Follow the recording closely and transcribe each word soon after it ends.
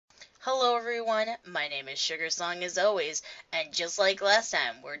Hello everyone, my name is Sugar Song as always, and just like last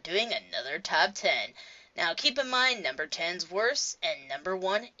time, we're doing another top 10. Now keep in mind, number 10's worst, and number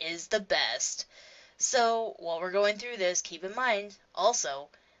 1 is the best. So, while we're going through this, keep in mind, also,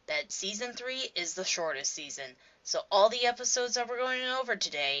 that Season 3 is the shortest season. So all the episodes that we're going over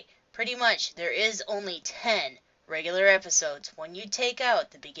today, pretty much, there is only 10 regular episodes when you take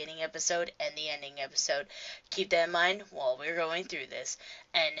out the beginning episode and the ending episode. Keep that in mind while we're going through this.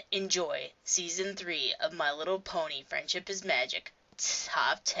 And enjoy Season 3 of My Little Pony Friendship is Magic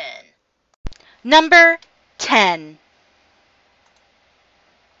Top 10. Number 10.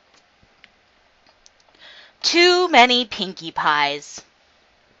 Too many Pinkie Pies.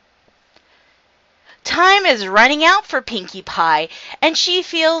 Time is running out for Pinkie Pie, and she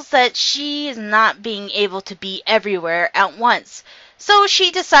feels that she is not being able to be everywhere at once. So she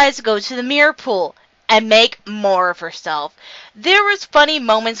decides to go to the mirror pool and make more of herself. There was funny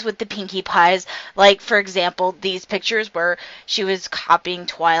moments with the Pinkie Pies, like, for example, these pictures where she was copying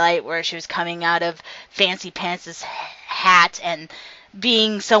Twilight, where she was coming out of Fancy Pants' hat and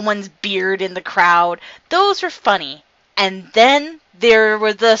being someone's beard in the crowd. Those were funny. And then there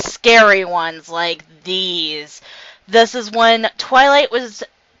were the scary ones like these. This is when Twilight was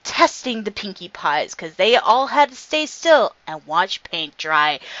testing the Pinkie Pies because they all had to stay still and watch paint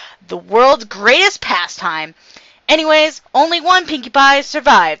dry. The world's greatest pastime. Anyways, only one Pinkie Pie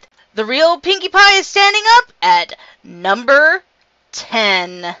survived. The real Pinkie Pie is standing up at number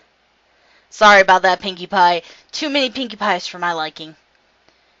 10. Sorry about that, Pinkie Pie. Too many Pinkie Pies for my liking.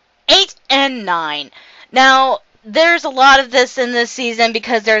 8 and 9. Now, there's a lot of this in this season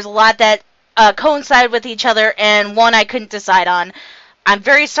because there's a lot that coincide with each other, and one I couldn't decide on. I'm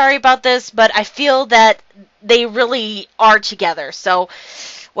very sorry about this, but I feel that they really are together. So,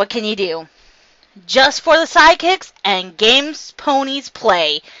 what can you do? Just for the Sidekicks and Games Ponies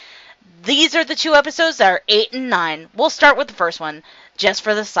Play. These are the two episodes that are 8 and 9. We'll start with the first one, Just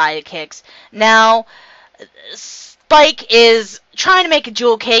for the Sidekicks. Now, Spike is trying to make a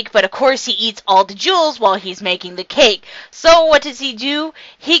jewel cake, but of course he eats all the jewels while he's making the cake. So what does he do?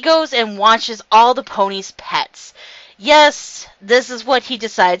 He goes and watches all the ponies' pets. Yes, this is what he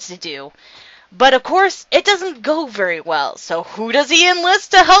decides to do. But of course, it doesn't go very well. So who does he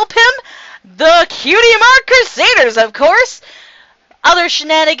enlist to help him? The Cutie Mark Crusaders, of course! Other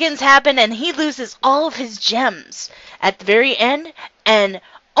shenanigans happen and he loses all of his gems at the very end, and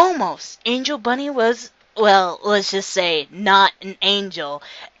almost Angel Bunny was, well, let's just say, not an angel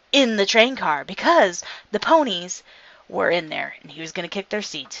in the train car because the ponies were in there and he was going to kick their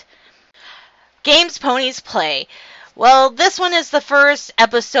seat. Games Ponies Play. Well, this one is the first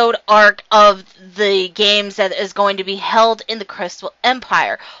episode arc of the games that is going to be held in the Crystal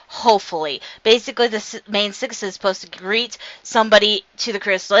Empire, hopefully. Basically, the main six is supposed to greet somebody to the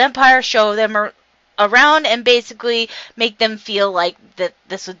Crystal Empire, show them around, and basically make them feel like that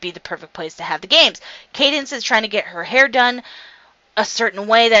this would be the perfect place to have the games. Cadence is trying to get her hair done a certain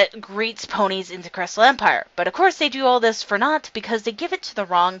way that greets ponies into Crystal Empire. But of course they do all this for naught because they give it to the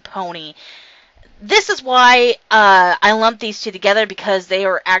wrong pony. This is why I lumped these two together, because they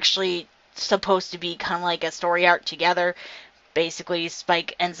are actually supposed to be kind of like a story arc together. Basically,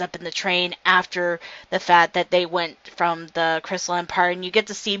 Spike ends up in the train after the fact that they went from the Crystal Empire, and you get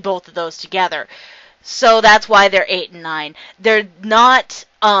to see both of those together. So that's why they're 8 and 9. They're not,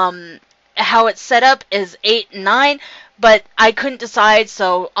 how it's set up is 8 and 9, but I couldn't decide,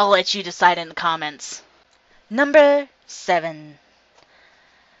 so I'll let you decide in the comments. Number 7.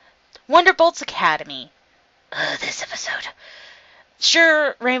 Wonderbolts Academy. This episode.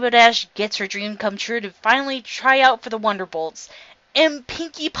 Sure, Rainbow Dash gets her dream come true to finally try out for the Wonderbolts. And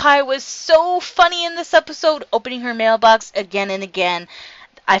Pinkie Pie was so funny in this episode, opening her mailbox again and again.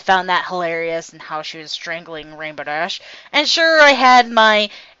 I found that hilarious, and how she was strangling Rainbow Dash. And sure, I had my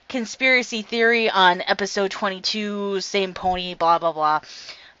conspiracy theory on episode 22, same pony, blah blah blah.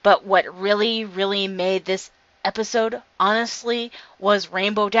 But what really, really made this episode, honestly, was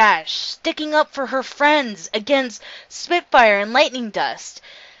Rainbow Dash sticking up for her friends against Spitfire and Lightning Dust.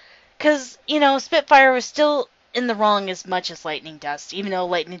 Because, Spitfire was still in the wrong as much as Lightning Dust, even though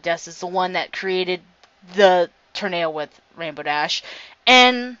Lightning Dust is the one that created the tornado with Rainbow Dash.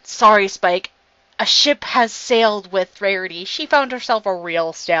 And, sorry Spike, a ship has sailed with Rarity. She found herself a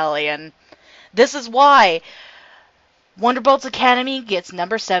real stallion. This is why Wonderbolts Academy gets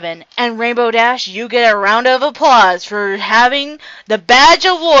number 7, and Rainbow Dash, you get a round of applause for having the badge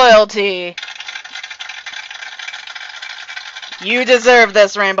of loyalty. You deserve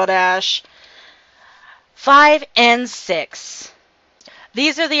this, Rainbow Dash. 5 and 6.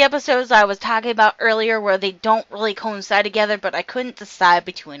 These are the episodes I was talking about earlier where they don't really coincide together, but I couldn't decide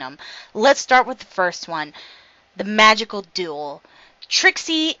between them. Let's start with the first one, the magical duel.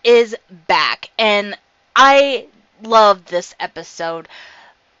 Trixie is back, and I love this episode.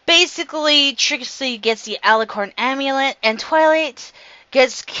 Basically, Trixie gets the Alicorn amulet, and Twilight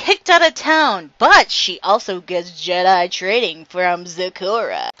gets kicked out of town, but she also gets Jedi training from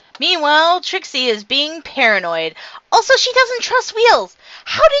Zecora. Meanwhile, Trixie is being paranoid. Also, she doesn't trust Wheels.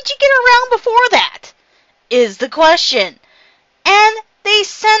 How did you get around before that? Is the question. And they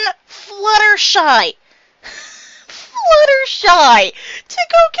send Fluttershy. Fluttershy to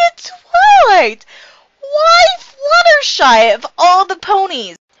go get Twilight. Why Fluttershy of all the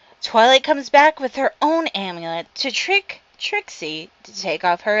ponies? Twilight comes back with her own amulet to trick Trixie to take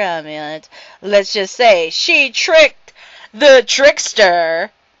off her amulet. Let's just say she tricked the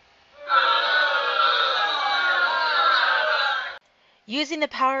trickster. Using the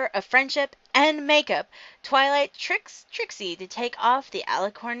power of friendship and makeup, Twilight tricks Trixie to take off the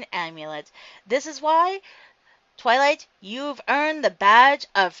Alicorn amulet. This is why, Twilight, you've earned the badge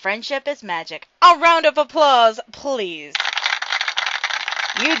of friendship is magic. A round of applause, please.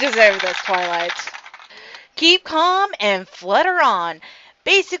 You deserve this, Twilight. Keep calm and flutter on.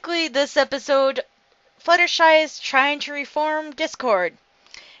 Basically, this episode, Fluttershy is trying to reform Discord.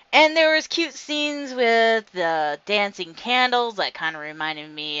 And there was cute scenes with the dancing candles that kind of reminded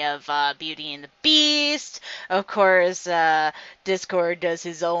me of Beauty and the Beast. Of course, Discord does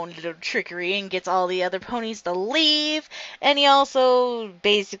his own little trickery and gets all the other ponies to leave. And he also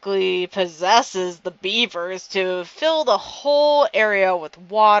basically possesses the beavers to fill the whole area with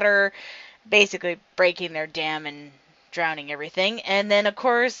water, basically breaking their dam and drowning everything. And then, of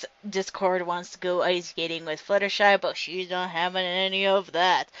course, Discord wants to go ice skating with Fluttershy, but she's not having any of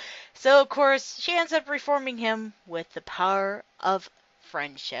that. So, of course, she ends up reforming him with the power of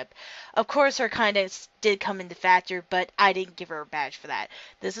friendship. Of course, her kindness did come into factor, but I didn't give her a badge for that.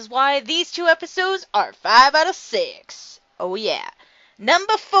 This is why these two episodes are 5 out of 6. Oh, yeah.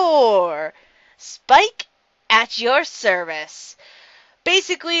 Number 4, Spike at your service.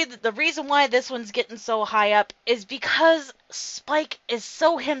 Basically, the reason why this one's getting so high up is because Spike is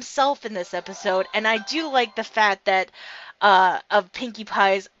so himself in this episode, and I do like the fact that of Pinkie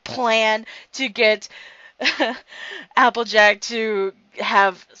Pie's plan to get Applejack to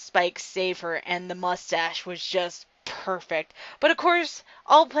have Spike save her, and the mustache was just perfect. But of course,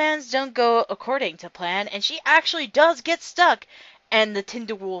 all plans don't go according to plan, and she actually does get stuck, and the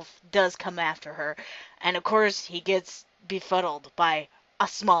Tinderwolf does come after her. And of course, he gets befuddled by a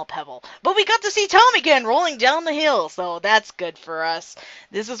small pebble. But we got to see Tom again rolling down the hill, so that's good for us.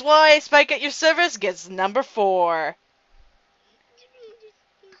 This is why Spike at your service gets number 4.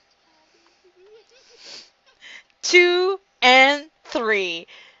 2 and 3.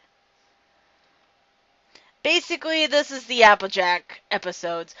 Basically, this is the Applejack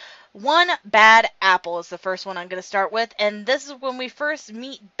episodes. One Bad Apple is the first one I'm going to start with, and this is when we first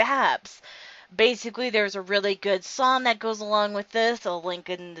meet Babs. Basically, there's a really good song that goes along with this. A link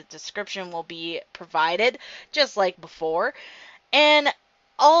in the description will be provided, just like before. And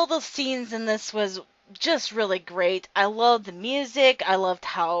all the scenes in this was just really great. I loved the music. I loved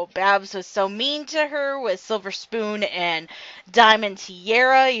how Babs was so mean to her with Silver Spoon and Diamond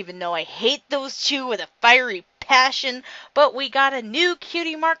Tiara, even though I hate those two with a fiery passion. But we got a new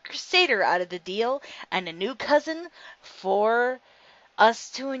Cutie Mark Crusader out of the deal, and a new cousin for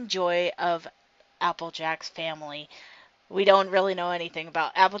us to enjoy of Applejack's family. We don't really know anything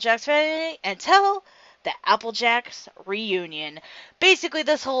about Applejack's family until the Applejack's reunion. Basically,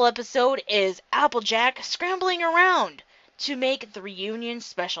 this whole episode is Applejack scrambling around to make the reunion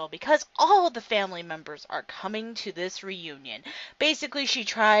special because all the family members are coming to this reunion. Basically, she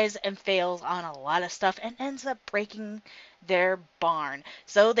tries and fails on a lot of stuff and ends up breaking their barn.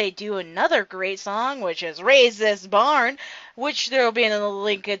 So they do another great song, which is Raise This Barn, which there will be in the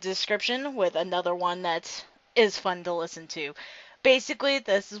link in the description with another one that is fun to listen to. Basically,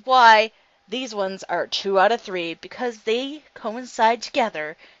 this is why these ones are 2 out of 3, because they coincide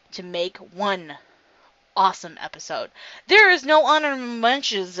together to make one awesome episode. There is no honorable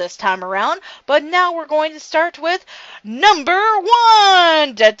mentions this time around, but now we're going to start with number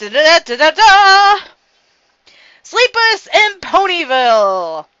 1. Da, da, da, da, da, da. Sleepless in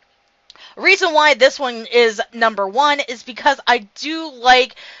Ponyville. Reason why this one is number 1 is because I do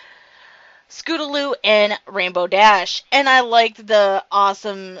like Scootaloo and Rainbow Dash, and I liked the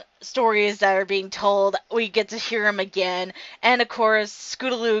awesome stories that are being told. We get to hear them again, and of course,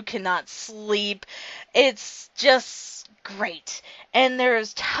 Scootaloo cannot sleep. It's just great, and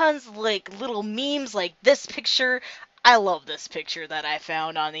there's tons of like little memes like this picture. I love this picture that I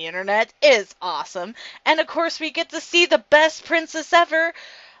found on the internet. It is awesome. And of course, we get to see the best princess ever.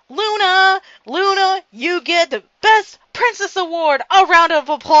 Luna! Luna, you get the Best Princess Award! A round of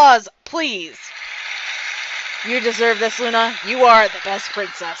applause, please. You deserve this, Luna. You are the best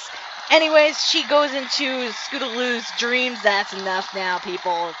princess. Anyways, she goes into Scootaloo's dreams. That's enough now,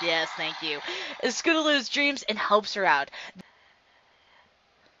 people. Yes, thank you. Scootaloo's dreams and helps her out.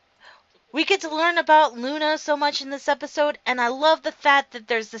 We get to learn about Luna so much in this episode, and I love the fact that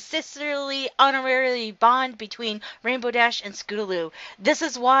there's a sisterly, honorary bond between Rainbow Dash and Scootaloo. This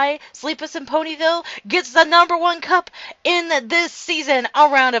is why Sleepless in Ponyville gets the #1 cup in this season. A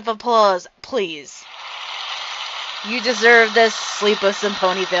round of applause, please. You deserve this, Sleepless in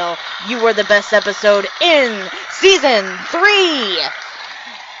Ponyville. You were the best episode in Season 3!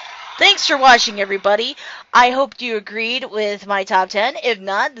 Thanks for watching, everybody. I hope you agreed with my top 10. If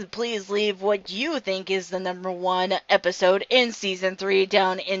not, please leave what you think is the #1 episode in Season 3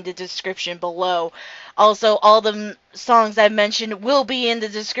 down in the description below. Also, all the songs I mentioned will be in the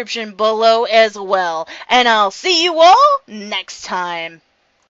description below as well. And I'll see you all next time.